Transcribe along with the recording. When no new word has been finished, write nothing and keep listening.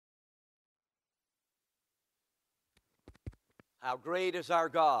How great is our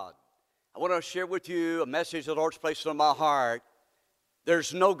God. I want to share with you a message the Lord's placed on my heart.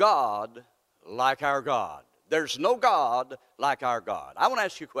 There's no God like our God. There's no God like our God. I want to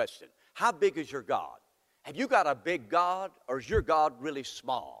ask you a question. How big is your God? Have you got a big God, or is your God really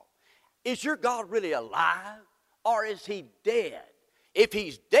small? Is your God really alive, or is he dead? If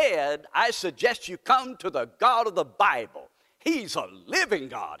he's dead, I suggest you come to the God of the Bible. He's a living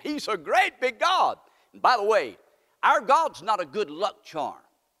God. He's a great big God. And by the way, our God's not a good luck charm.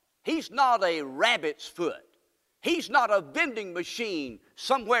 He's not a rabbit's foot. He's not a vending machine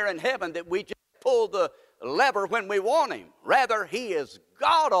somewhere in heaven that we just pull the lever when we want him. Rather, he is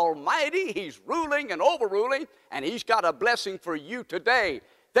God Almighty. He's ruling and overruling, and he's got a blessing for you today.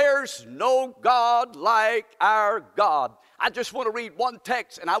 There's no God like our God. I just want to read one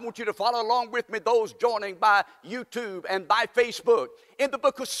text, and I want you to follow along with me, those joining by YouTube and by Facebook. In the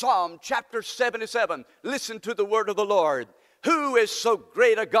book of Psalm, chapter 77, listen to the word of the Lord. Who is so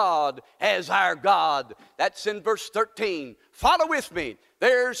great a God as our God? That's in verse 13. Follow with me.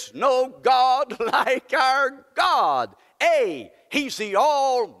 There's no God like our God. He's the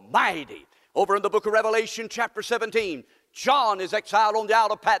Almighty. Over in the book of Revelation, chapter 17, John is exiled on the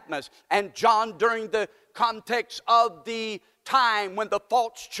Isle of Patmos. And John, during the context of the time when the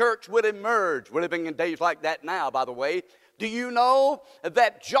false church would emerge. We're living in days like that now, by the way. Do you know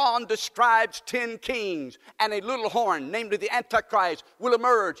that John describes 10 kings and a little horn, namely the Antichrist, will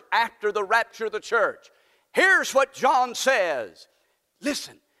emerge after the rapture of the church? Here's what John says.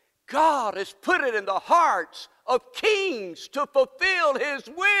 Listen, God has put it in the hearts of kings to fulfill his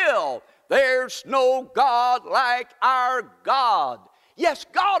will. There's no God like our God. Yes,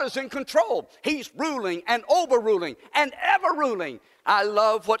 God is in control. He's ruling and overruling and ever ruling. I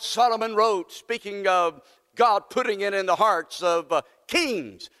love what Solomon wrote, speaking of God putting it in the hearts of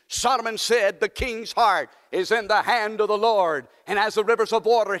kings. Solomon said, the king's heart is in the hand of the Lord, and as the rivers of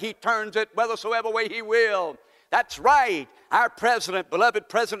water, he turns it whithersoever way he will. That's right. Our president, beloved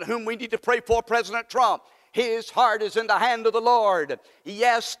president, whom we need to pray for, President Trump, his heart is in the hand of the Lord.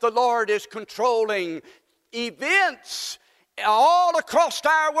 Yes, the Lord is controlling events all across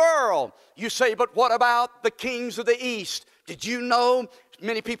our world. You say, but what about the kings of the East? Did you know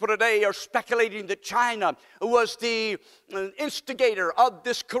many people today are speculating that China was the instigator of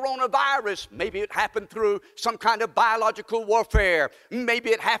this coronavirus? Maybe it happened through some kind of biological warfare. Maybe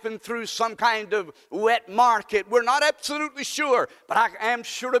it happened through some kind of wet market. We're not absolutely sure, but I am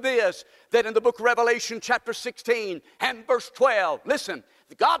sure of this, that in the book of Revelation chapter 16 and verse 12, listen,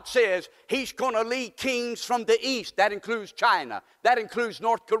 God says he's going to lead kings from the east. That includes China. That includes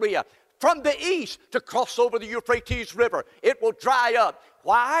North Korea. From the east to cross over the Euphrates River. It will dry up.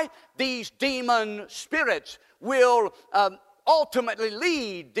 Why? These demon spirits will ultimately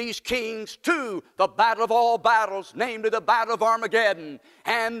lead these kings to the battle of all battles, namely the battle of Armageddon.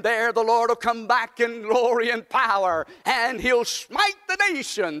 And there the Lord will come back in glory and power, and he'll smite the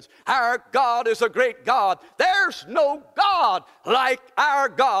nations. Our God is a great God. There's no God like our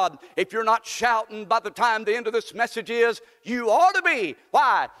God. If you're not shouting by the time the end of this message is, you ought to be.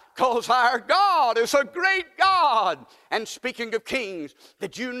 Why? Because our God is a great God. And speaking of kings,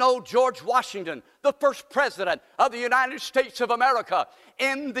 did you know George Washington, the first president of the United States of America,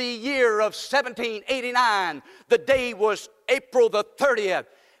 in the year of 1789, the day was April the 30th.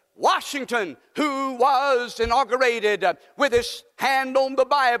 Washington, who was inaugurated with his hand on the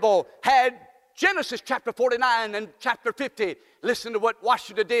Bible, had Genesis chapter 49 and chapter 50. Listen to what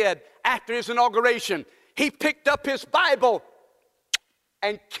Washington did after his inauguration. He picked up his Bible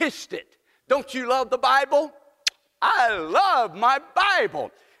and kissed it. Don't you love the Bible? I love my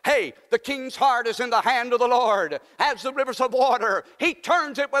Bible. Hey, the king's heart is in the hand of the Lord. As the rivers of water, he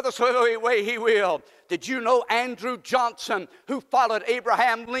turns it whithersoever way he will. Did you know Andrew Johnson, who followed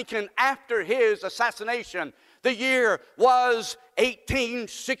Abraham Lincoln after his assassination? The year was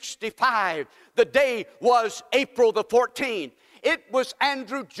 1865. The day was April the 14th. It was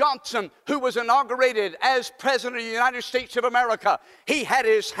Andrew Johnson who was inaugurated as President of the United States of America. He had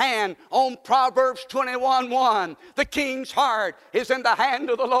his hand on Proverbs 21:1. The king's heart is in the hand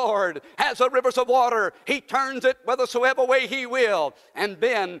of the Lord. As the rivers of water, he turns it whithersoever way he will. And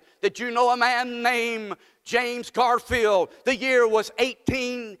then, did you know a man named James Garfield? The year was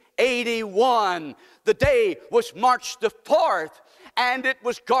 1881. The day was March the 4th. And it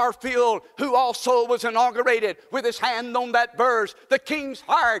was Garfield who also was inaugurated with his hand on that verse. The king's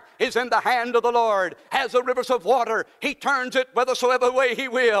heart is in the hand of the Lord. As the rivers of water, he turns it whithersoever way he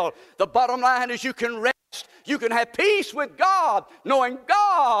will. The bottom line is you can rest. You can have peace with God, knowing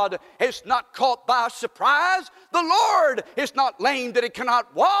God is not caught by surprise. The Lord is not lame that he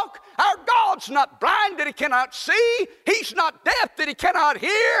cannot walk. Our God God's not blind that he cannot see. He's not deaf that he cannot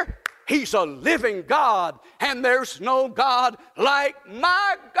hear. He's a living God, and there's no God like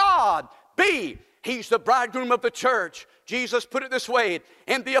my God. B, he's the bridegroom of the church. Jesus put it this way,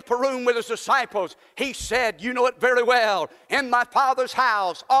 in the upper room with his disciples, he said, you know it very well, in my Father's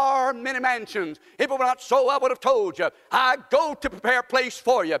house are many mansions. If it were not so, I would have told you. I go to prepare a place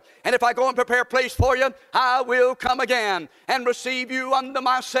for you. And if I go and prepare a place for you, I will come again and receive you unto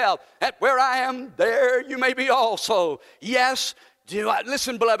myself, that where I am, there you may be also. Yes,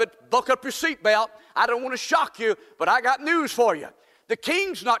 listen, beloved, buckle up your seatbelt. I don't want to shock you, but I got news for you. The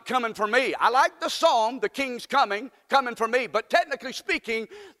king's not coming for me. I like the song, the king's coming for me. But technically speaking,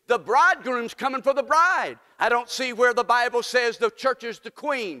 the bridegroom's coming for the bride. I don't see where the Bible says the church is the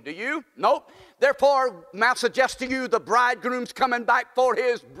queen. Do you? Nope. Therefore, I suggest to you the bridegroom's coming back for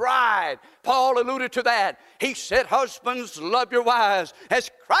his bride. Paul alluded to that. He said, husbands, love your wives as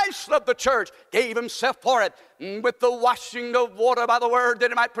Christ loved the church, gave himself for it, with the washing of water by the word,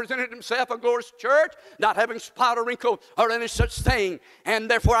 that he might present it himself a glorious church, not having spot or wrinkle or any such thing. And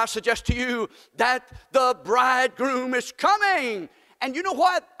therefore I suggest to you that the bridegroom is coming. And you know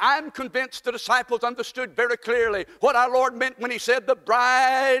what? I'm convinced the disciples understood very clearly what our Lord meant when he said the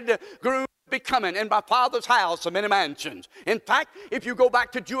bridegroom be coming. In my Father's house are many mansions. In fact, if you go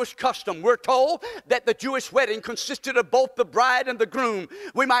back to Jewish custom, we're told that the Jewish wedding consisted of both the bride and the groom.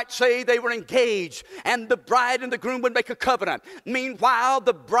 We might say they were engaged, and the bride and the groom would make a covenant. Meanwhile,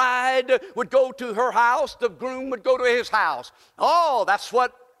 the bride would go to her house, the groom would go to his house. Oh, that's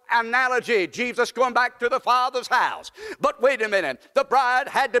what analogy, Jesus going back to the Father's house. But wait a minute, the bride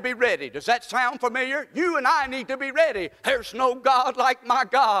had to be ready. Does that sound familiar? You and I need to be ready. There's no God like my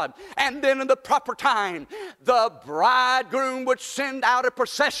God. And then in the proper time, the bridegroom would send out a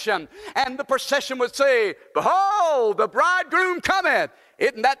procession, and the procession would say, behold, the bridegroom cometh.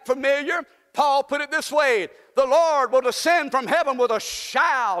 Isn't that familiar? Paul put it this way, the Lord will descend from heaven with a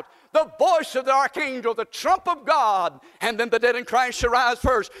shout, the voice of the archangel, the trump of God, and then the dead in Christ shall rise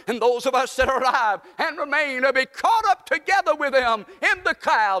first, and those of us that are alive and remain will be caught up together with them in the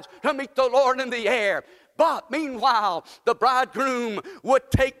clouds to meet the Lord in the air. But meanwhile, the bridegroom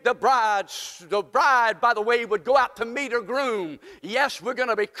would take the bride, by the way, would go out to meet her groom. Yes, we're going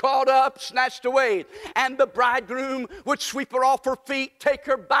to be caught up, snatched away. And the bridegroom would sweep her off her feet, take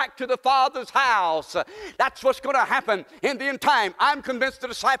her back to the Father's house. That's what's going to happen in the end time. I'm convinced the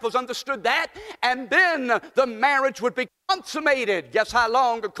disciples understood that. And then the marriage would be consummated. Guess how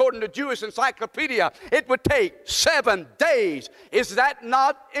long, according to Jewish Encyclopedia, it would take? 7 days. Is that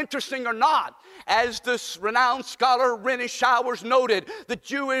not interesting or not? As this renowned scholar Rennie Showers noted, the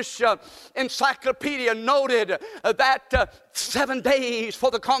Jewish Encyclopedia noted that 7 days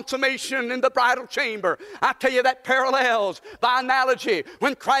for the consummation in the bridal chamber. I tell you, that parallels, by analogy,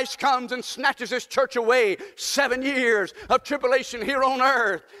 when Christ comes and snatches his church away, 7 years of tribulation here on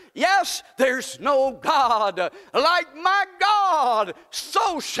earth. Yes, there's no God like my God.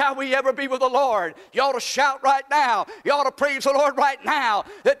 So shall we ever be with the Lord. You ought to shout right now. You ought to praise the Lord right now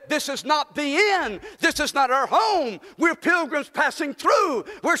that this is not the end. This is not our home. We're pilgrims passing through.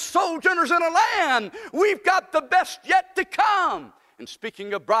 We're sojourners in a land. We've got the best yet to come. And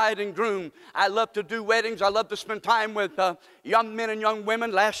speaking of bride and groom, I love to do weddings. I love to spend time with young men and young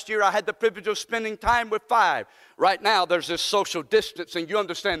women. Last year I had the privilege of spending time with 5. Right now there's this social distancing. You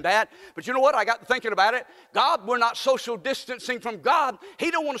understand that? But you know what? I got to thinking about it. God, we're not social distancing from God.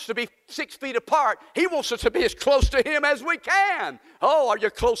 He don't want us to be 6 feet apart. He wants us to be as close to Him as we can. Oh, are you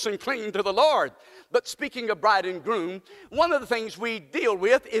close and clean to the Lord? But speaking of bride and groom, one of the things we deal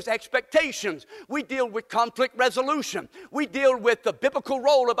with is expectations. We deal with conflict resolution. We deal with the biblical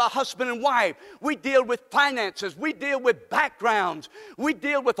role of a husband and wife. We deal with finances. We deal with backgrounds. We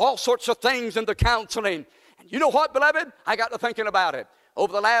deal with all sorts of things in the counseling. And you know what, beloved? I got to thinking about it.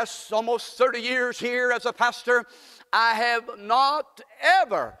 Over the last almost 30 years here as a pastor, I have not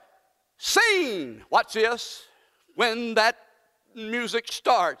ever seen, watch this, when that music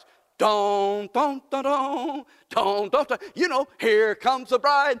starts, Don, don, don, don, don, don, don. You know, here comes the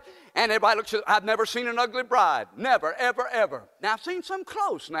bride. And everybody looks at, I've never seen an ugly bride. Never, ever, ever. Now, I've seen some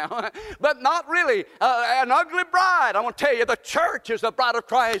close now, but not really an ugly bride. I want to tell you, the church is the bride of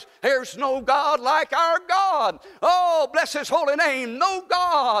Christ. There's no God like our God. Oh, bless His holy name. No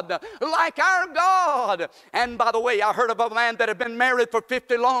God like our God. And by the way, I heard of a man that had been married for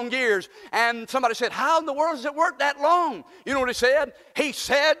 50 long years. And somebody said, how in the world does it work that long? You know what he said? He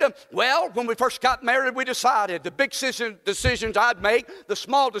said, well, when we first got married, we decided the big decisions I'd make, the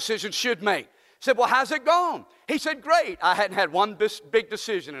small decisions should make. Said, well, how's it gone? He said, great. I hadn't had one big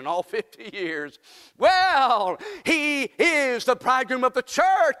decision in all 50 years. Well, he is the bridegroom of the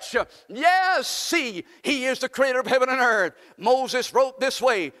church. Yes, see, he is the creator of heaven and earth. Moses wrote this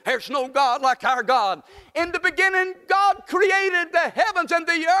way, there's no God like our God. In the beginning, God created the heavens and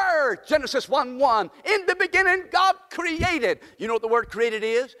the earth. Genesis 1:1. In the beginning, God created. You know what the word created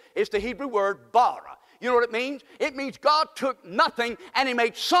is? It's the Hebrew word bara. You know what it means? It means God took nothing and He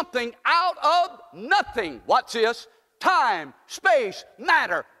made something out of nothing. Watch this. Time, space,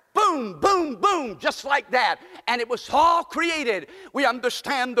 matter. Boom, boom, boom, just like that. And it was all created. We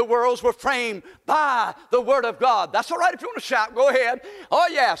understand the worlds were framed by the Word of God. That's all right if you want to shout, go ahead. Oh,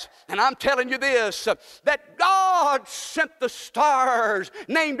 yes. And I'm telling you this, that God sent the stars,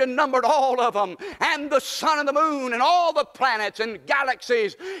 named and numbered all of them, and the sun and the moon and all the planets and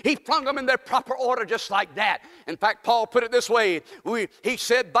galaxies. He flung them in their proper order just like that. In fact, Paul put it this way. He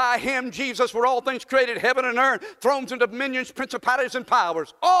said, by Him, Jesus, were all things created, heaven and earth, thrones and dominions, principalities and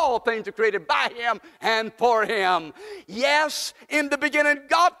powers. All things are created by Him and for Him. Yes, in the beginning,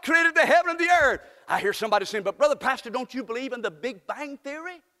 God created the heaven and the earth. I hear somebody saying, but Brother Pastor, don't you believe in the Big Bang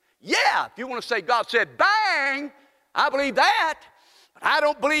Theory? Yeah, if you want to say God said bang, I believe that. But I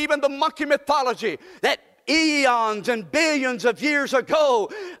don't believe in the monkey mythology that eons and billions of years ago,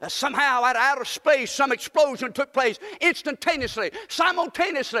 somehow out of outer space, some explosion took place instantaneously,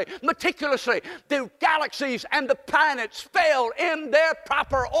 simultaneously, meticulously. The galaxies and the planets fell in their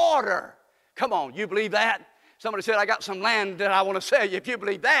proper order. Come on, you believe that? Somebody said, I got some land that I want to sell you if you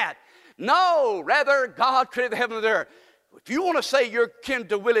believe that. No, rather, God created the heaven and the earth. If you want to say you're kin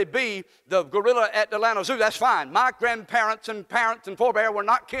to Willie B., the gorilla at the Atlanta Zoo, that's fine. My grandparents and parents and forebear were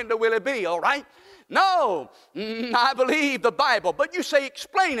not kin to Willie B., all right? No, I believe the Bible. But you say,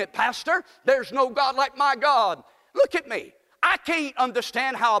 explain it, Pastor. There's no God like my God. Look at me. I can't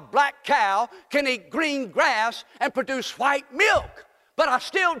understand how a black cow can eat green grass and produce white milk. But I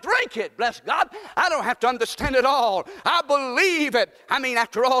still drink it, bless God. I don't have to understand it all. I believe it. I mean,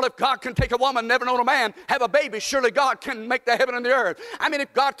 after all, if God can take a woman, never known a man, have a baby, surely God can make the heaven and the earth. I mean,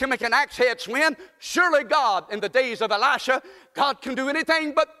 if God can make an axe head swim, surely God, in the days of Elisha, God can do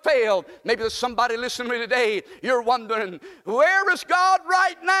anything but fail. Maybe there's somebody listening to me today. You're wondering, where is God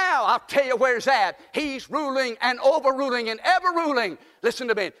right now? I'll tell you where He's at. He's ruling and overruling and ever ruling. Listen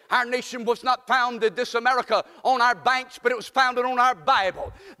to me. Our nation was not founded, this America, on our banks, but it was founded on our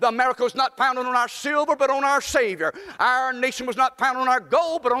Bible. The America was not founded on our silver, but on our Savior. Our nation was not founded on our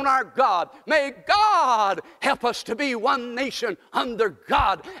gold, but on our God. May God help us to be one nation under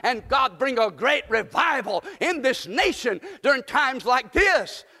God, and God bring a great revival in this nation during times like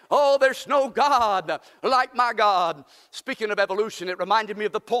this. Oh, there's no God like my God. Speaking of evolution, it reminded me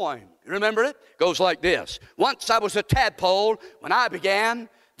of the poem. You remember it? It goes like this. Once I was a tadpole when I began.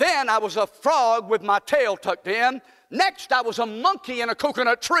 Then I was a frog with my tail tucked in. Next I was a monkey in a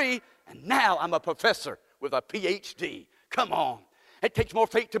coconut tree. And now I'm a professor with a PhD. Come on. It takes more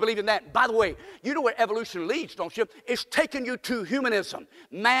faith to believe in that. By the way, you know where evolution leads, don't you? It's taking you to humanism.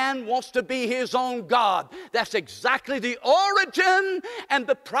 Man wants to be his own God. That's exactly the origin and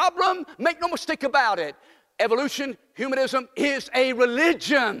the problem. Make no mistake about it. Evolution, humanism is a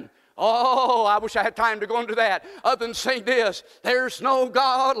religion. Oh, I wish I had time to go into that. Other than saying this, there's no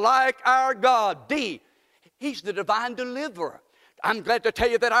God like our God. D, He's the divine deliverer. I'm glad to tell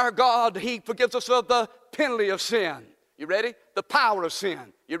you that our God, He forgives us of the penalty of sin. You ready? The power of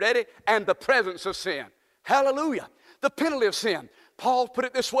sin. You ready? And the presence of sin. Hallelujah. The penalty of sin. Paul put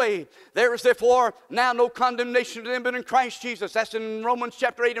it this way. There is therefore now no condemnation to them but in Christ Jesus. That's in Romans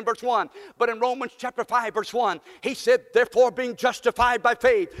chapter 8 and verse 1. But in Romans chapter 5 verse 1, he said, therefore being justified by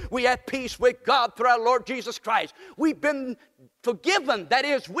faith, we have peace with God through our Lord Jesus Christ. We've been forgiven. That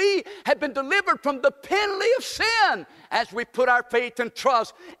is, we have been delivered from the penalty of sin as we put our faith and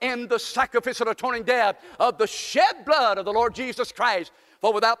trust in the sacrificial atoning death of the shed blood of the Lord Jesus Christ.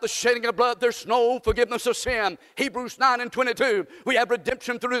 For without the shedding of blood, there's no forgiveness of sin. Hebrews 9 and 22, we have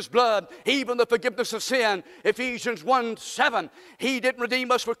redemption through His blood, even the forgiveness of sin. Ephesians 1:7, He didn't redeem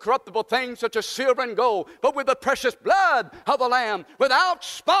us with corruptible things such as silver and gold, but with the precious blood of the Lamb, without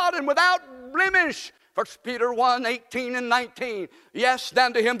spot and without blemish. 1 Peter 1:18 and 19. Yes,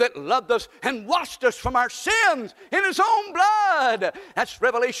 than to Him that loved us and washed us from our sins in His own blood. That's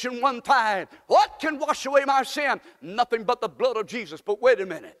Revelation 1:5. What can wash away my sin? Nothing but the blood of Jesus. But wait a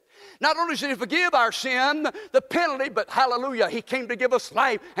minute. Not only did He forgive our sin, the penalty, but hallelujah, He came to give us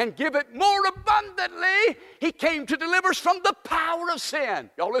life and give it more abundantly. He came to deliver us from the power of sin.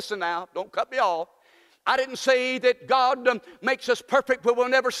 Y'all listen now. Don't cut me off. I didn't say that God makes us perfect but we'll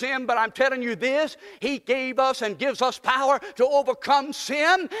never sin, but I'm telling you this, He gave us and gives us power to overcome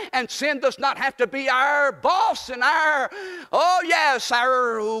sin, and sin does not have to be our boss and our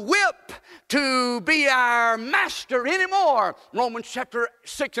whip to be our master anymore. Romans chapter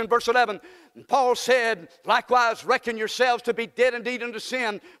 6 and verse 11. Paul said, likewise, reckon yourselves to be dead indeed unto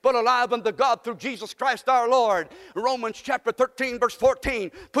sin, but alive unto God through Jesus Christ our Lord. Romans chapter 13, verse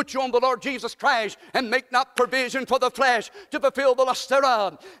 14. Put you on the Lord Jesus Christ, and make not provision for the flesh to fulfill the lust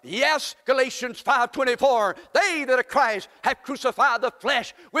thereof. Yes, Galatians 5:24. They that are Christ have crucified the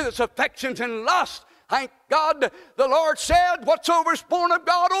flesh with its affections and lusts. Thank God, the Lord said, whatsoever is born of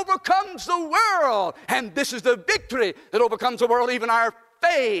God overcomes the world. And this is the victory that overcomes the world, even our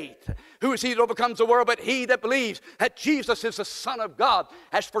faith. Who is he that overcomes the world but he that believes that Jesus is the Son of God?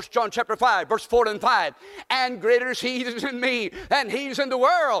 That's 1 John chapter 5, verse 4 and 5. And greater is he that is in me than he is in the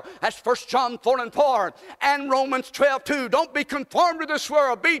world. That's 1 John 4 and 4. And Romans 12, 2. Don't be conformed to this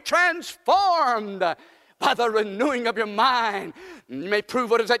world. Be transformed by the renewing of your mind. You may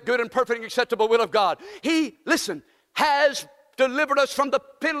prove what is that good and perfect and acceptable will of God. He, listen, has delivered us from the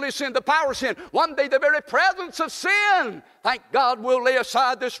penalty of sin, the power of sin. One day the very presence of sin. Thank God we'll lay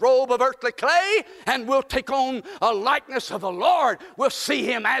aside this robe of earthly clay and we'll take on a likeness of the Lord. We'll see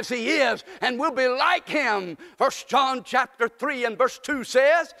Him as He is and we'll be like Him. 1 John chapter 3 and verse 2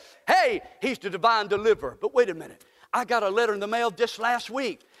 says, hey, He's the divine deliverer. But wait a minute. I got a letter in the mail just last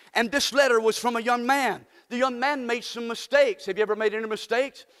week, and this letter was from a young man. The young man made some mistakes. Have you ever made any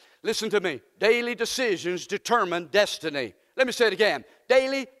mistakes? Listen to me. Daily decisions determine destiny. Let me say it again.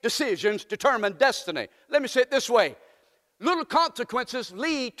 Daily decisions determine destiny. Let me say it this way. Little consequences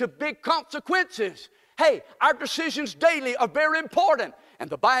lead to big consequences. Hey, our decisions daily are very important. And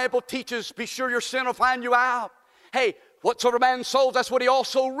the Bible teaches, be sure your sin will find you out. Hey, whatsoever man sows, that's what he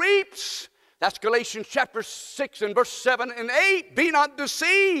also reaps. That's Galatians chapter 6 and verse 7 and 8. Be not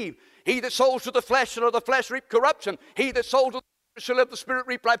deceived. He that sows to the flesh shall of the flesh reap corruption. He that sows to the shall live the Spirit,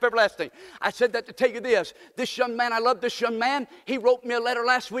 reap life everlasting. I said that to tell you this. This young man, I love this young man. He wrote me a letter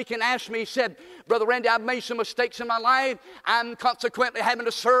last week and asked me, he said, Brother Randy, I've made some mistakes in my life. I'm consequently having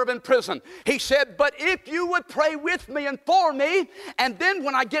to serve in prison. He said, but if you would pray with me and for me, and then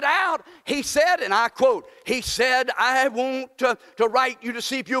when I get out, he said, and I quote, he said, I want to write you to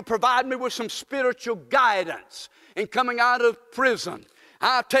see if you'll provide me with some spiritual guidance in coming out of prison.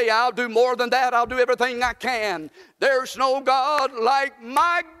 I'll tell you, I'll do more than that. I'll do everything I can. There's no God like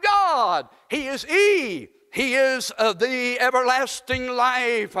my God. He is He. He is the everlasting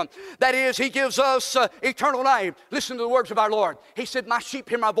life. That is, He gives us eternal life. Listen to the words of our Lord. He said, my sheep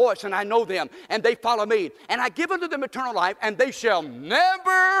hear my voice, and I know them, and they follow me. And I give unto them eternal life, and they shall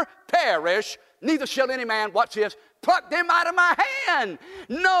never perish, neither shall any man, watch this, pluck them out of my hand.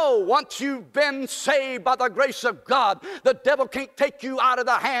 No, once you've been saved by the grace of God, the devil can't take you out of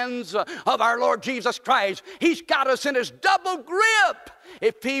the hands of our Lord Jesus Christ. He's got us in His double grip.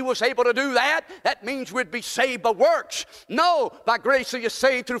 If He was able to do that, that means we'd be saved by works. No, by grace are you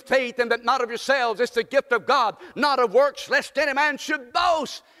saved through faith, and that not of yourselves. It's the gift of God, not of works, lest any man should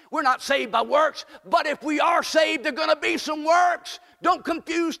boast. We're not saved by works, but if we are saved, there are going to be some works. Don't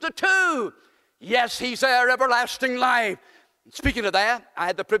confuse the two. Yes, He's our everlasting life. Speaking of that, I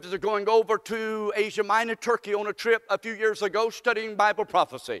had the privilege of going over to Asia Minor, Turkey, on a trip a few years ago studying Bible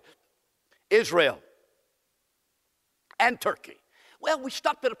prophecy. Israel and Turkey. Well, we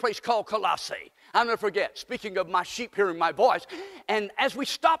stopped at a place called Colossae. I'll never forget, speaking of my sheep hearing my voice, and as we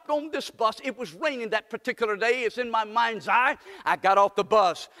stopped on this bus, it was raining that particular day. It's in my mind's eye. I got off the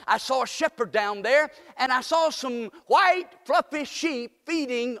bus. I saw a shepherd down there, and I saw some white, fluffy sheep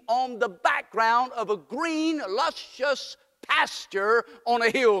feeding on the background of a green, luscious pasture on a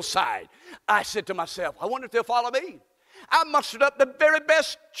hillside. I said to myself, I wonder if they'll follow me. I mustered up the very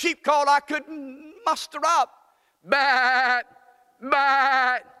best sheep call I could muster up. Bat,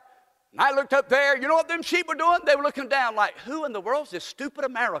 bat. And I looked up there. You know what them sheep were doing? They were looking down like, who in the world is this stupid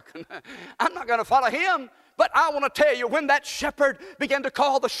American? I'm not going to follow him. But I want to tell you, when that shepherd began to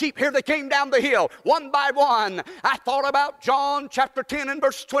call the sheep, here they came down the hill, one by one. I thought about John chapter 10 and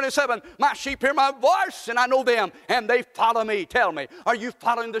verse 27. My sheep hear my voice, and I know them, and they follow me. Tell me, are you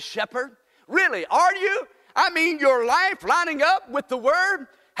following the shepherd? Really, are you? I mean, your life lining up with the Word?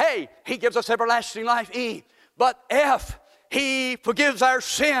 Hey, He gives us everlasting life, E. But F, He forgives our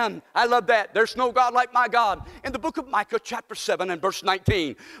sin. I love that. There's no God like my God. In the book of Micah, chapter 7 and verse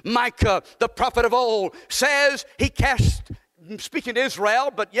 19, Micah, the prophet of old, says He cast, speaking to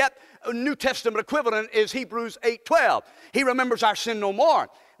Israel, but yet a New Testament equivalent is Hebrews 8:12. He remembers our sin no more.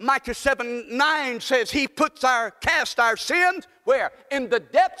 Micah 7:9 says He cast our sins, where? In the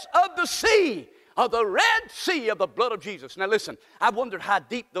depths of the sea. of the Red Sea of the blood of Jesus. Now listen, I wondered how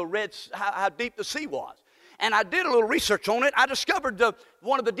deep how deep the sea was. And I did a little research on it. I discovered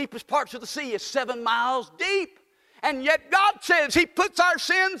one of the deepest parts of the sea is 7 miles deep. And yet God says He puts our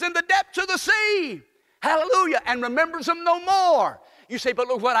sins in the depths of the sea. Hallelujah. And remembers them no more. You say, but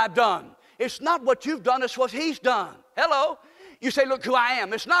look what I've done. It's not what you've done, it's what He's done. Hello. You say, look who I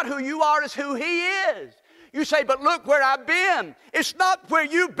am. It's not who you are, it's who He is. You say, but look where I've been. It's not where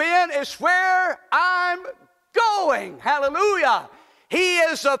you've been, it's where I'm going. Hallelujah. He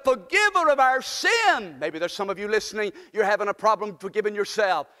is a forgiver of our sin. Maybe there's some of you listening, you're having a problem forgiving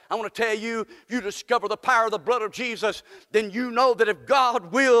yourself. I want to tell you, if you discover the power of the blood of Jesus, then you know that if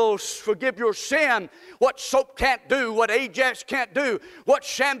God will forgive your sin, what soap can't do, what Ajax can't do, what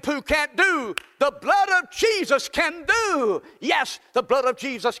shampoo can't do, the blood of Jesus can do. Yes, the blood of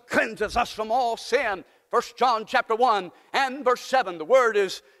Jesus cleanses us from all sin. 1 John chapter 1 and verse 7, the word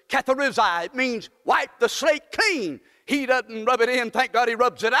is katharizai. It means wipe the slate clean. He doesn't rub it in. Thank God He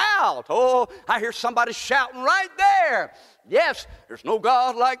rubs it out. Oh, I hear somebody shouting right there. Yes, there's no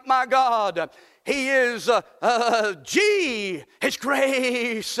God like my God. He is His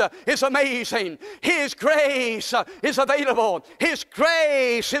grace is amazing. His grace is available. His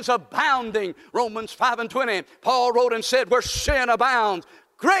grace is abounding. Romans 5:20. Paul wrote and said, where sin abounds,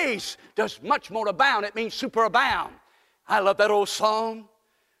 grace does much more abound. It means superabound. I love that old song.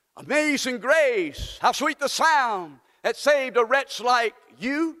 Amazing grace, how sweet the sound that saved a wretch like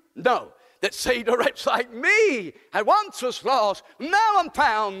you? No, that saved a wretch like me. I once was lost, now I'm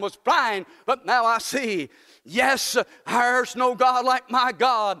found, was blind, but now I see. Yes, there's no God like my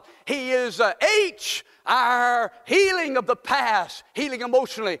God. He is our healing of the past, healing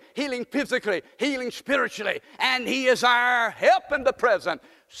emotionally, healing physically, healing spiritually, and He is our help in the present.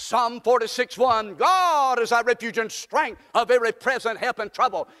 Psalm 46:1, God is our refuge and strength of every present help and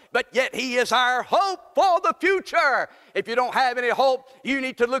trouble, but yet He is our hope for the future. If you don't have any hope, you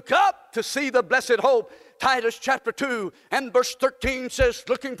need to look up to see the blessed hope. Titus chapter 2 and verse 13 says,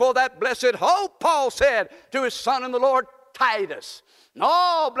 looking for that blessed hope, Paul said to his son in the Lord, Titus.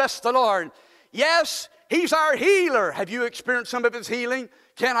 Oh, bless the Lord. Yes, He's our healer. Have you experienced some of His healing?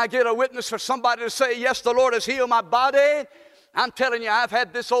 Can I get a witness for somebody to say, yes, the Lord has healed my body? I'm telling you, I've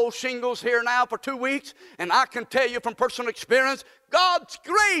had this old shingles here now for 2 weeks, and I can tell you from personal experience, God's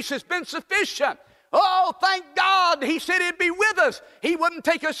grace has been sufficient. Oh, thank God. He said He'd be with us. He wouldn't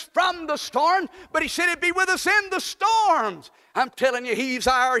take us from the storm, but He said He'd be with us in the storms. I'm telling you, He's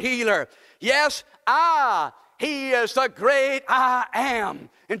our healer. Yes, He is the great I am.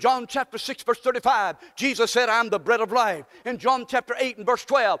 In John chapter 6, verse 35, Jesus said, I'm the bread of life. In John chapter 8 and verse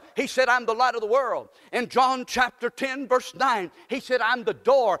 12, He said, I'm the light of the world. In John chapter 10, verse 9, He said, I'm the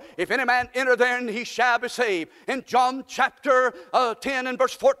door. If any man enter therein, he shall be saved. In John chapter 10 and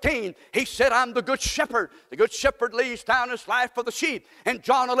verse 14, He said, I'm the good shepherd. The good shepherd lays down his life for the sheep. In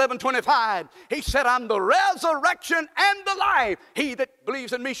John 11:25, He said, I'm the resurrection and the life. He that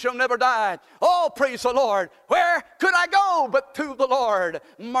believes in me shall never die. Oh, praise the Lord. Where could I go but to the Lord?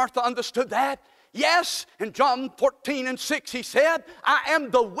 Martha understood that. Yes, in John 14 and 6, He said, I am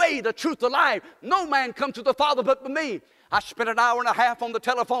the way, the truth, the life. No man comes to the Father but by me. I spent an hour and a half on the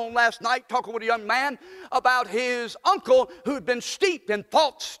telephone last night talking with a young man about his uncle who'd been steeped in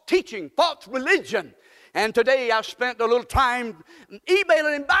false teaching, false religion. And today I spent a little time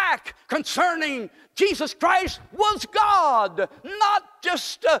emailing him back concerning Jesus Christ was God, not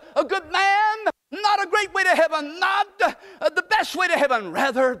just a good man, not a great way to heaven, not the best way to heaven,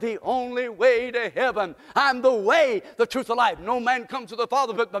 rather the only way to heaven. I'm the way, the truth, the life. No man comes to the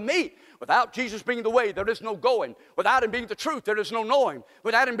Father but by me. Without Jesus being the way, there is no going. Without Him being the truth, there is no knowing.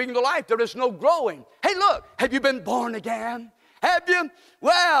 Without Him being the life, there is no growing. Hey, look, have you been born again? Have you?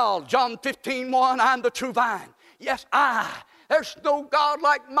 Well, John 15:1, I'm the true vine. Yes, there's no God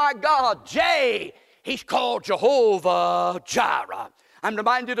like my God. He's called Jehovah Jireh. I'm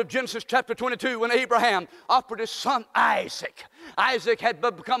reminded of Genesis chapter 22 when Abraham offered his son Isaac. Isaac had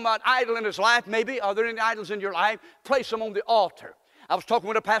become an idol in his life. Maybe, are there any idols in your life? Place them on the altar. I was talking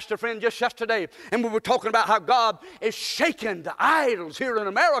with a pastor friend just yesterday, and we were talking about how God is shaking the idols here in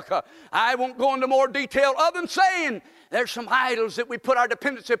America. I won't go into more detail other than saying there's some idols that we put our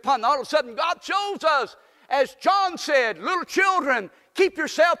dependency upon. All of a sudden, God shows us, as John said, little children, keep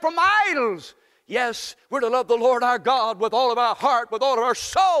yourself from idols. Yes, we're to love the Lord our God with all of our heart, with all of our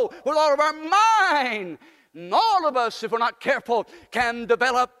soul, with all of our mind. And all of us, if we're not careful, can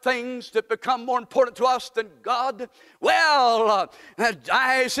develop things that become more important to us than God. Well,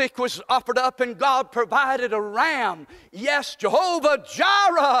 Isaac was offered up and God provided a ram. Yes, Jehovah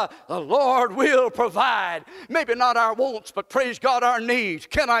Jireh, the Lord will provide. Maybe not our wants, but praise God, our needs.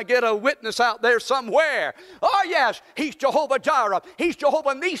 Can I get a witness out there somewhere? Oh yes, He's Jehovah Jireh. He's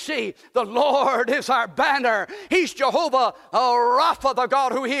Jehovah Nisi. The Lord is our banner. He's Jehovah Rapha, the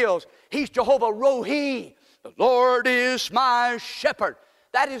God who heals. He's Jehovah Rohi. The Lord is my shepherd.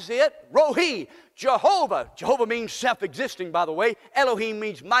 That is it. Rohi. Jehovah. Jehovah means self-existing, by the way. Elohim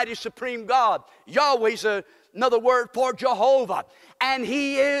means mighty supreme God. Yahweh's another word for Jehovah. And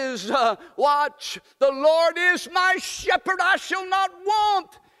He is, watch, the Lord is my shepherd, I shall not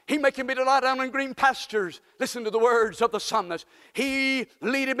want. He maketh me to lie down in green pastures. Listen to the words of the psalmist. He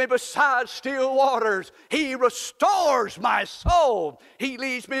leadeth me beside still waters. He restores my soul. He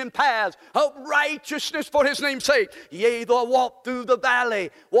leads me in paths of righteousness for His name's sake. Yea, though I walk through the valley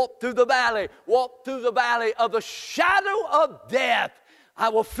of the shadow of death, I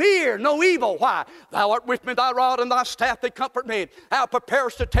will fear no evil. Why? Thou art with me, thy rod and thy staff, they comfort me. Thou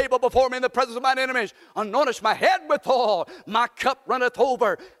preparest a table before me in the presence of mine enemies. Anointest my head with oil. My cup runneth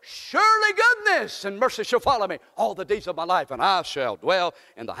over. Surely goodness and mercy shall follow me all the days of my life, and I shall dwell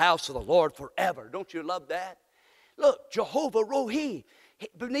in the house of the Lord forever. Don't you love that? Look, Jehovah Rohi.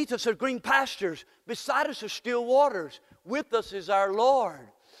 Beneath us are green pastures. Beside us are still waters. With us is our Lord.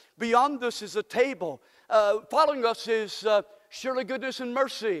 Beyond us is a table. Following us is surely goodness and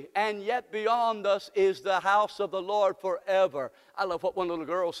mercy, and yet beyond us is the house of the Lord forever. I love what one little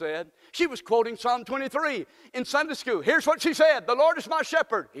girl said. She was quoting Psalm 23 in Sunday school. Here's what she said. The Lord is my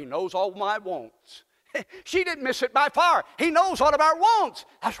shepherd. He knows all my wants. She didn't miss it by far. He knows all of our wants.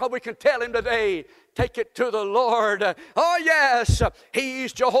 That's what we can tell Him today. Take it to the Lord. Oh yes,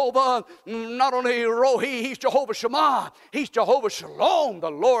 He's Jehovah, not only Rohi, He's Jehovah Shammah. He's Jehovah Shalom. The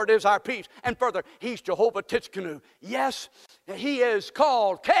Lord is our peace. And further, He's Jehovah Tzidkenu. Yes, He is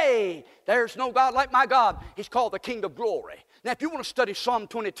called K. There's no God like my God. He's called the King of Glory. Now, if you want to study Psalm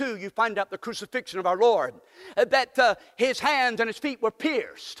 22, you find out the crucifixion of our Lord, that His hands and His feet were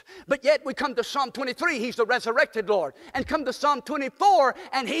pierced. But yet we come to Psalm 23, He's the resurrected Lord. And come to Psalm 24,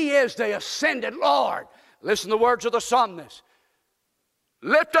 and He is the ascended Lord. Listen to the words of the psalmist.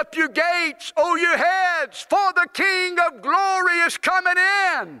 Lift up your gates, O your heads, for the King of glory is coming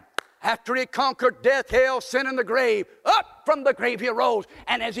in. After He conquered death, hell, sin, and the grave, up from the grave He arose.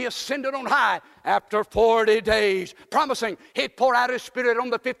 And as He ascended on high, after 40 days, promising He'd pour out His Spirit on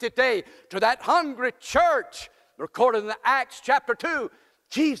the 50th day to that hungry church, recorded in the Acts chapter 2,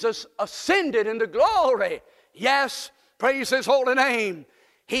 Jesus ascended into glory. Yes, praise His holy name.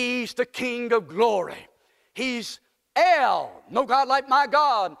 He's the King of glory. He's El, no God like my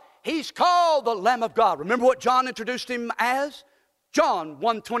God. He's called the Lamb of God. Remember what John introduced Him as? John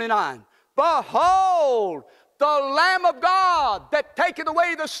 1:29. Behold, the Lamb of God that taketh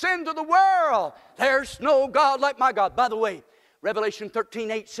away the sins of the world. There's no God like my God. By the way, Revelation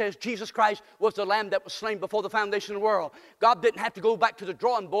 13:8 says Jesus Christ was the Lamb that was slain before the foundation of the world. God didn't have to go back to the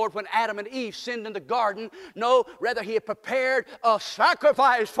drawing board when Adam and Eve sinned in the garden. No, rather He had prepared a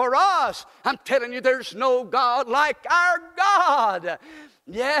sacrifice for us. I'm telling you, there's no God like our God.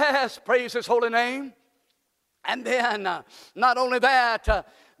 Yes, praise His holy name. And then, not only that,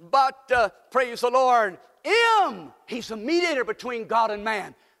 but praise the Lord, He's a mediator between God and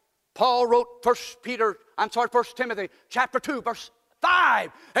man. Paul wrote 1 Timothy chapter 2, verse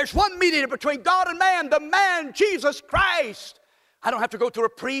 5. There's one mediator between God and man, the man Jesus Christ. I don't have to go through a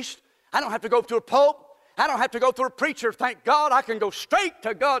priest. I don't have to go through a pope. I don't have to go through a preacher. Thank God I can go straight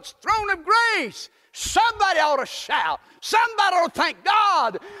to God's throne of grace. Somebody ought to shout. Somebody ought to thank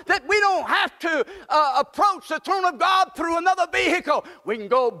God that we don't have to approach the throne of God through another vehicle. We can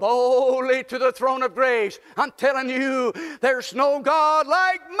go boldly to the throne of grace. I'm telling you, there's no God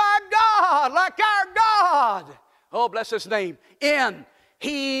like my God, like our God. Oh, bless His name.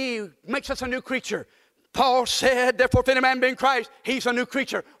 He makes us a new creature. Paul said, therefore, if any man be in Christ, he's a new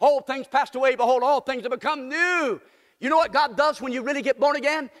creature. Old things passed away. Behold, all things have become new. You know what God does when you really get born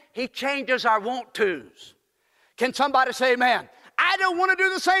again? He changes our want-tos. Can somebody say amen? I don't want to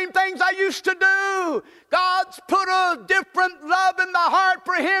do the same things I used to do. God's put a different love in my heart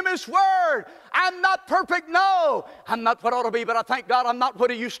for Him, His Word. I'm not perfect, no. I'm not what I ought to be, but I thank God I'm not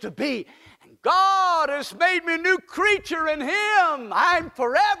what I used to be. God has made me a new creature in Him. I'm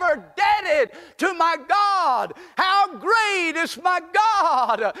forever indebted to my God. How great is my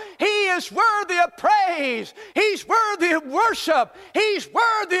God? He is worthy of praise. He's worthy of worship. He's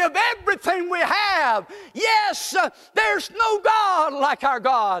worthy of everything we have. Yes, there's no God like our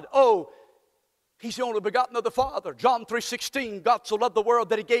God. Oh, He's the only begotten of the Father. John 3:16, God so loved the world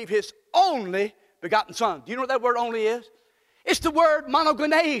that he gave his only begotten Son. Do you know what that word only is? It's the word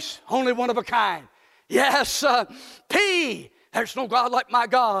monogenes, only one of a kind. Yes, P, there's no God like my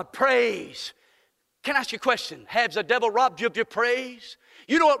God. Praise. Can I ask you a question? Has the devil robbed you of your praise?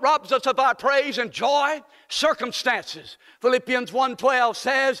 You know what robs us of our praise and joy? Circumstances. Philippians 1:12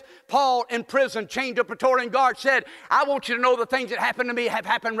 says, Paul in prison, chained to Praetorian Guard, said, I want you to know the things that happened to me have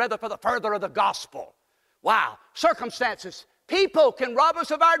happened rather for the further of the gospel. Wow. Circumstances. People can rob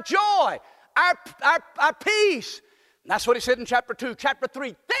us of our joy, our peace. And that's what he said in chapter 2. Chapter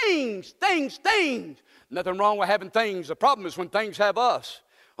 3, things. Nothing wrong with having things. The problem is when things have us.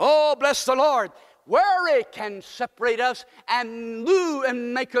 Oh, bless the Lord. Worry can separate us and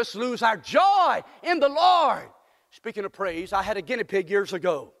make us lose our joy in the Lord. Speaking of praise, I had a guinea pig years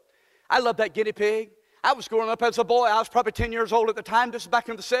ago. I love that guinea pig. I was growing up as a boy. I was probably 10 years old at the time. This is back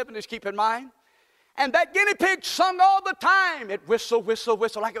in the 70s, keep in mind. And that guinea pig sung all the time. It whistled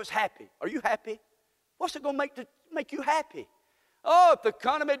like it was happy. Are you happy? What's it going to make you happy? Oh, if the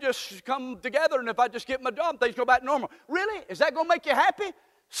economy just come together and if I just get my job, things go back to normal. Really? Is that going to make you happy?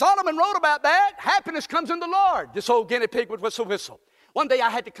 Solomon wrote about that. Happiness comes in the Lord. This old guinea pig would whistle. One day I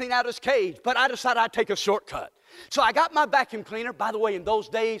had to clean out his cage, but I decided I'd take a shortcut. So I got my vacuum cleaner. By the way, in those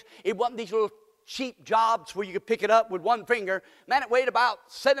days, it wasn't these little cheap jobs where you could pick it up with one finger. Man, it weighed about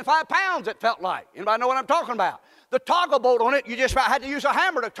 75 pounds, it felt like. Anybody know what I'm talking about? The toggle bolt on it, you just about had to use a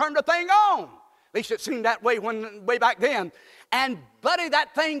hammer to turn the thing on. At least it seemed that way way back then. And, buddy,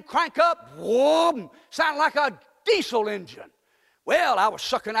 that thing crank up, whoa, sounded like a diesel engine. Well, I was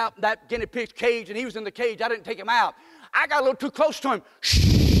sucking out that guinea pig's cage, and he was in the cage. I didn't take him out. I got a little too close to him.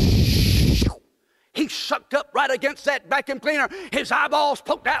 He sucked up right against that vacuum cleaner. His eyeballs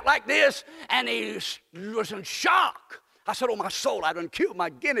poked out like this, and he was in shock. I said, oh, my soul, I done killed my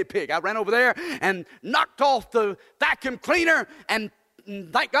guinea pig. I ran over there and knocked off the vacuum cleaner, and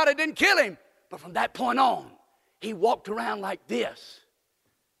thank God it didn't kill him. But from that point on, he walked around like this,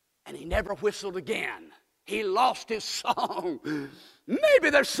 and he never whistled again. He lost his song. Maybe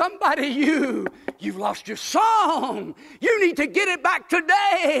there's somebody you've lost your song. You need to get it back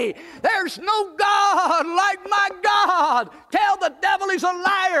today. There's no God like my God. Tell the devil he's a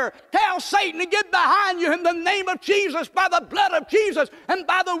liar. Tell Satan to get behind you in the name of Jesus, by the blood of Jesus, and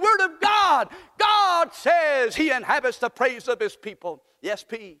by the word of God. God says he inhabits the praise of his people. Yes,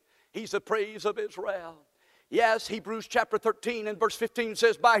 P, he's the praise of Israel. Yes, Hebrews chapter 13 and verse 15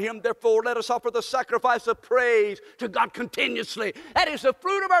 says, by him, therefore, let us offer the sacrifice of praise to God continuously. That is the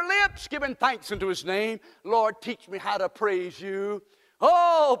fruit of our lips, giving thanks unto his name. Lord, teach me how to praise you.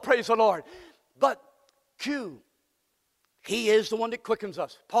 Oh, praise the Lord. But Q, he is the one that quickens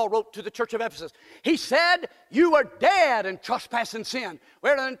us. Paul wrote to the church of Ephesus. He said, you are dead in trespass and sin.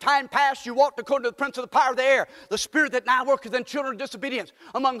 Where in time past you walked according to the prince of the power of the air, the spirit that now worketh in children of disobedience,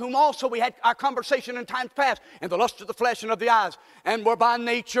 among whom also we had our conversation in times past, in the lust of the flesh and of the eyes, and were by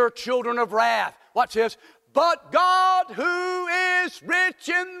nature children of wrath. Watch this. But God, who is rich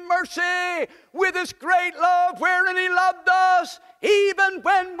in mercy, with his great love wherein he loved us, even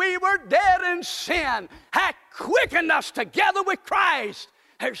when we were dead in sin, hath quickened us together with Christ.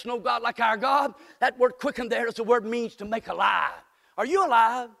 There's no God like our God. That word quicken there is the word means to make alive. Are you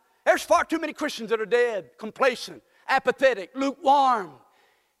alive? There's far too many Christians that are dead, complacent, apathetic, lukewarm.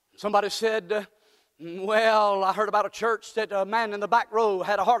 Somebody said, well, I heard about a church that a man in the back row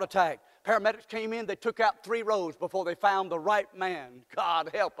had a heart attack. Paramedics came in, they took out 3 rows before they found the right man. God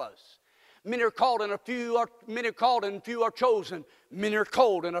help us. Many are called and few are chosen. Many are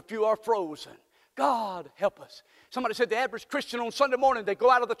cold and a few are frozen. God help us. Somebody said the average Christian on Sunday morning, they go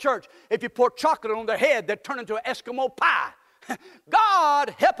out of the church. If you pour chocolate on their head, they turn into an Eskimo pie.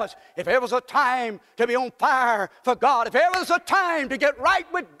 God help us. If ever was a time to be on fire for God, if ever was a time to get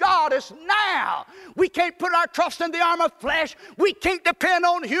right with God, it's now. We can't put our trust in the arm of flesh. We can't depend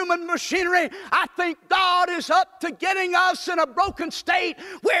on human machinery. I think God is up to getting us in a broken state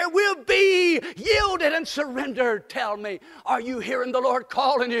where we'll be yielded and surrendered. Tell me, are you hearing the Lord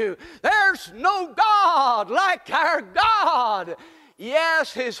calling you? There's no God like our God.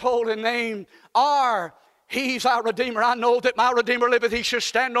 Yes, his holy name are He's our Redeemer. I know that my Redeemer liveth. He shall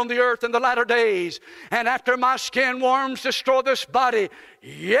stand on the earth in the latter days. And after my skin worms destroy this body,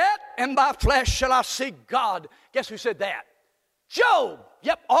 yet in my flesh shall I see God. Guess who said that? Job.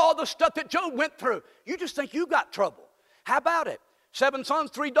 Yep, all the stuff that Job went through. You just think you got trouble. How about it? 7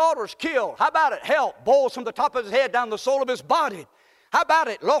 sons, 3 daughters killed. How about it? Hell, boils from the top of his head down the sole of his body. How about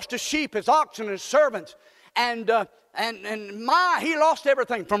it? Lost his sheep, his oxen, his servants. And he lost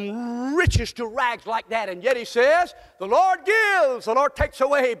everything from riches to rags like that. And yet he says, the Lord gives, the Lord takes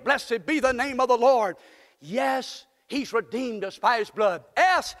away. Blessed be the name of the Lord. Yes, He's redeemed us by His blood.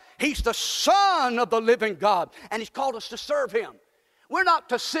 Yes, He's the Son of the living God. And He's called us to serve Him. We're not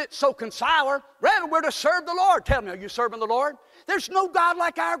to sit soak and sour. Rather, we're to serve the Lord. Tell me, are you serving the Lord? There's no God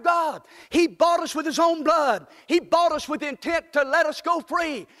like our God. He bought us with His own blood. He bought us with the intent to let us go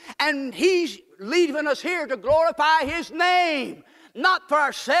free. And He's leaving us here to glorify His name. Not for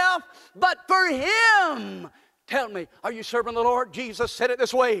ourselves, but for Him. Tell me, are you serving the Lord? Jesus said it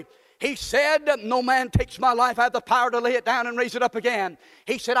this way. He said, no man takes my life. I have the power to lay it down and raise it up again.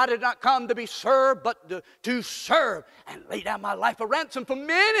 He said, I did not come to be served, but to serve and lay down my life a ransom for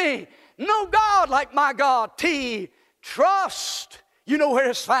many. No God like my God. Trust. You know where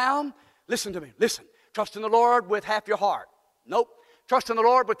it's found? Listen to me. Listen. Trust in the Lord with half your heart. Nope. Trust in the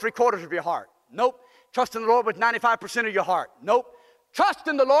Lord with 3/4 of your heart. Nope. Trust in the Lord with 95% of your heart. Nope. Trust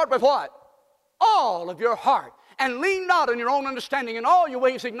in the Lord with what? All of your heart. And lean not on your own understanding. In all your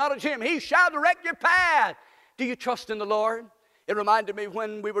ways acknowledge Him. He shall direct your path. Do you trust in the Lord? It reminded me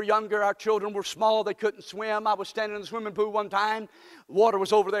when we were younger, our children were small, they couldn't swim. I was standing in the swimming pool one time. Water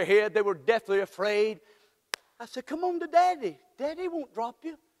was over their head. They were deathly afraid. I said, come on to Daddy. Daddy won't drop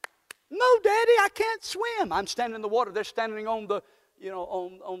you. No, Daddy, I can't swim. I'm standing in the water. They're standing on the,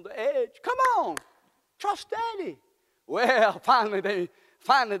 on the edge. Come on. Trust Daddy. Well, finally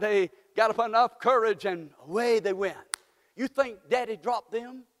they got up enough courage and away they went. You think Daddy dropped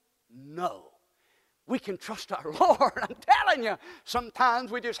them? No. We can trust our Lord. I'm telling you,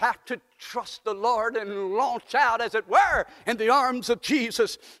 sometimes we just have to trust the Lord and launch out, as it were, in the arms of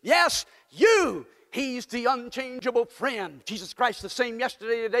Jesus. Yes, He's the unchangeable friend. Jesus Christ the same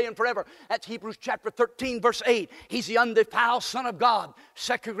yesterday, today, and forever. That's Hebrews chapter 13, verse 8. He's the undefiled Son of God.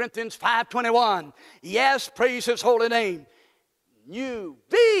 2 Corinthians 5:21. Yes, praise His holy name.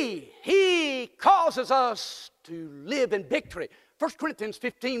 He causes us to live in victory. 1 Corinthians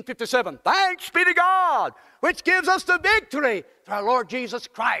 15:57. Thanks be to God, which gives us the victory through our Lord Jesus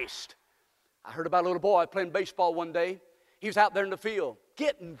Christ. I heard about a little boy playing baseball one day. He was out there in the field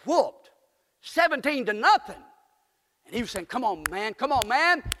getting whooped, 17-0. And he was saying, come on, man, come on,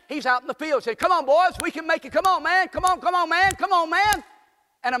 man. He's out in the field saying, come on, boys, we can make it. Come on, man, come on, man, come on, man.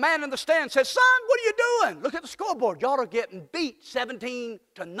 And a man in the stand says, son, what are you doing? Look at the scoreboard. Y'all are getting beat 17-0.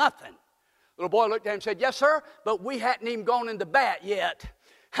 Little boy looked at him and said, yes, sir, but we hadn't even gone into bat yet.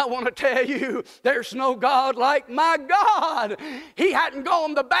 I want to tell you, there's no God like my God. He hadn't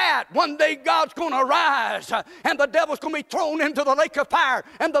gone to bat. One day God's going to rise, and the devil's going to be thrown into the lake of fire,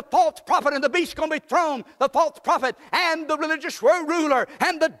 and the false prophet and the beast going to be thrown, the false prophet and the religious ruler,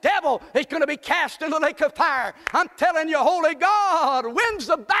 and the devil is going to be cast in the lake of fire. I'm telling you, holy God wins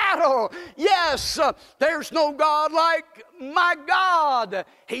the battle. Yes, there's no God like my God.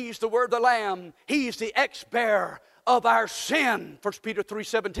 He's the Word of the Lamb. He's the ex-bearer of our sin. 1 Peter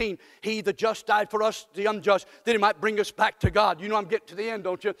 3:17. He, the just, died for us, the unjust, that He might bring us back to God. You know I'm getting to the end,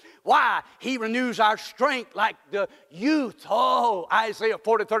 don't you? Why? He renews our strength like the youth. Oh, Isaiah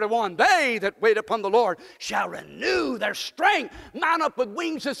 40:31. They that wait upon the Lord shall renew their strength. Mount up with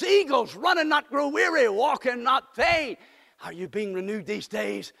wings as eagles, running not grow weary, walking not faint. Are you being renewed these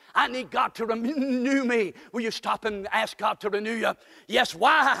days? I need God to renew me. Will you stop and ask God to renew you? Yes,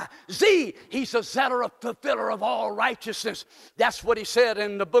 why? He's a zealous fulfiller of all righteousness. That's what He said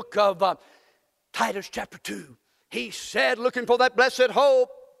in the book of Titus chapter 2. He said, looking for that blessed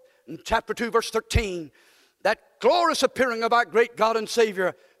hope, in chapter 2, verse 13, that glorious appearing of our great God and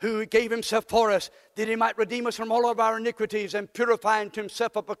Savior, who gave Himself for us, that He might redeem us from all of our iniquities and purify unto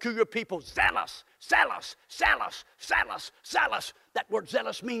Himself a peculiar people, zealous. That word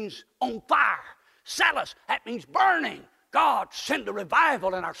zealous means on fire. Zealous, that means burning. God, send a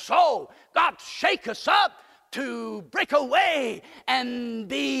revival in our soul. God, shake us up to break away and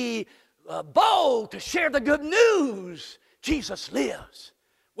be bold to share the good news. Jesus lives.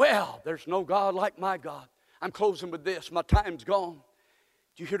 Well, there's no God like my God. I'm closing with this. My time's gone.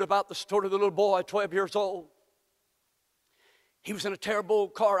 Did you hear about the story of the little boy, 12 years old? He was in a terrible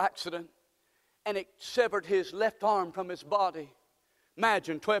car accident, and it severed his left arm from his body.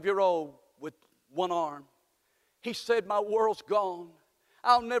 Imagine, 12-year-old with one arm. He said, my world's gone.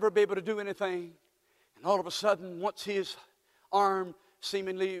 I'll never be able to do anything. And all of a sudden, once his arm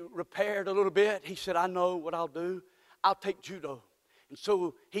seemingly repaired a little bit, he said, I know what I'll do. I'll take judo. And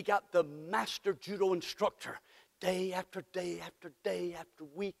so he got the master judo instructor. Day after day after day after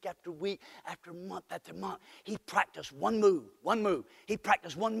week after week after month after month. He practiced one move. He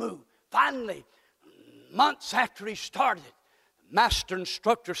practiced one move. Finally, months after he started, the master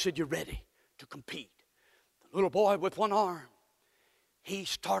instructor said, you're ready to compete. Little boy with one arm. He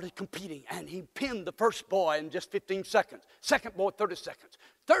started competing, and he pinned the first boy in just 15 seconds. Second boy, 30 seconds.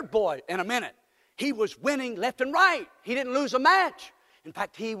 Third boy, in a minute. He was winning left and right. He didn't lose a match. In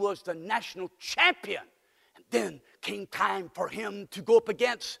fact, he was the national champion. And then came time for him to go up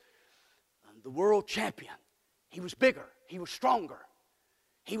against the world champion. He was bigger. He was stronger.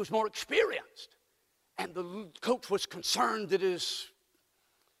 He was more experienced. And the coach was concerned that his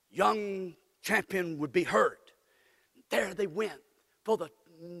young champion would be hurt. There they went for the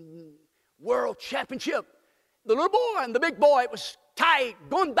world championship. The little boy and the big boy, it was tight,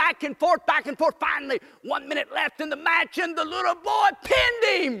 going back and forth, back and forth. Finally, 1 minute left in the match, and the little boy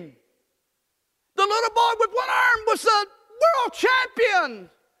pinned him. The little boy with one arm was the world champion.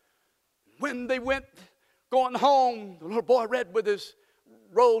 When they went going home, the little boy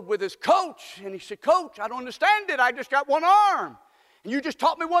rode with his coach, and he said, "Coach, I don't understand it. I just got one arm, and you just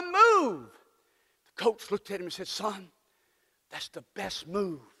taught me one move." The coach looked at him and said, "Son, that's the best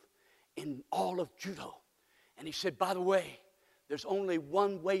move in all of judo." And he said, "By the way, there's only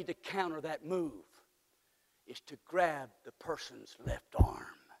one way to counter that move, is to grab the person's left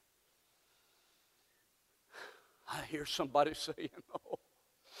arm." I hear somebody saying, "Oh,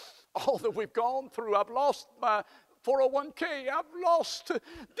 all that we've gone through, I've lost my 401k, I've lost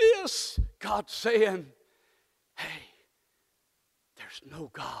this." God's saying, hey, there's no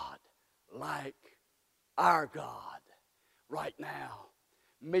God like our God right now.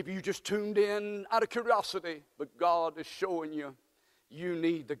 Maybe you just tuned in out of curiosity, but God is showing you you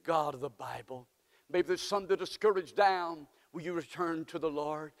need the God of the Bible. Maybe there's some that are discouraged down. Will you return to the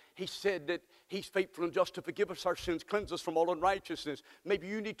Lord? He said that He's faithful and just to forgive us our sins, cleanse us from all unrighteousness. Maybe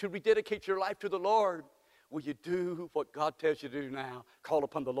you need to rededicate your life to the Lord. Will you do what God tells you to do now? Call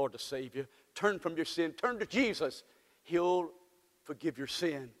upon the Lord to save you. Turn from your sin. Turn to Jesus. He'll forgive your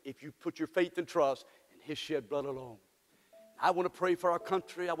sin if you put your faith and trust in His shed blood alone. I want to pray for our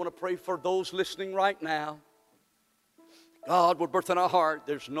country. I want to pray for those listening right now. God will birth in our heart,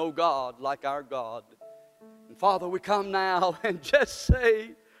 there's no God like our God. And Father, we come now and just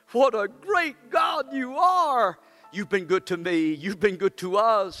say, what a great God you are. You've been good to me. You've been good to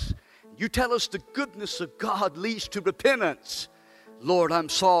us. You tell us the goodness of God leads to repentance. Lord, I'm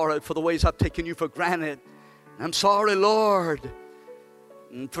sorry for the ways I've taken you for granted. I'm sorry, Lord,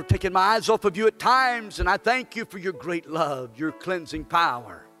 for taking my eyes off of you at times. And I thank you for your great love, your cleansing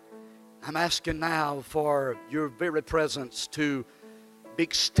power. I'm asking now for your very presence to be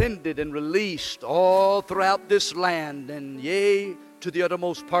extended and released all throughout this land and yea, to the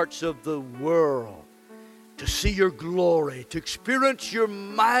uttermost parts of the world, to see your glory, to experience your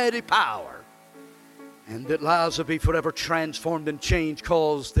mighty power, and that lives will be forever transformed and changed,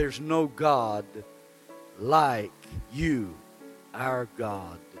 because there's no God like you, our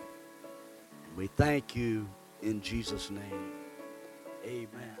God. And we thank you in Jesus' name.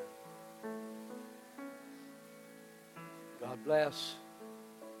 Amen. God bless.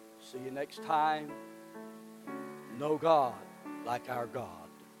 See you next time. No God like our God.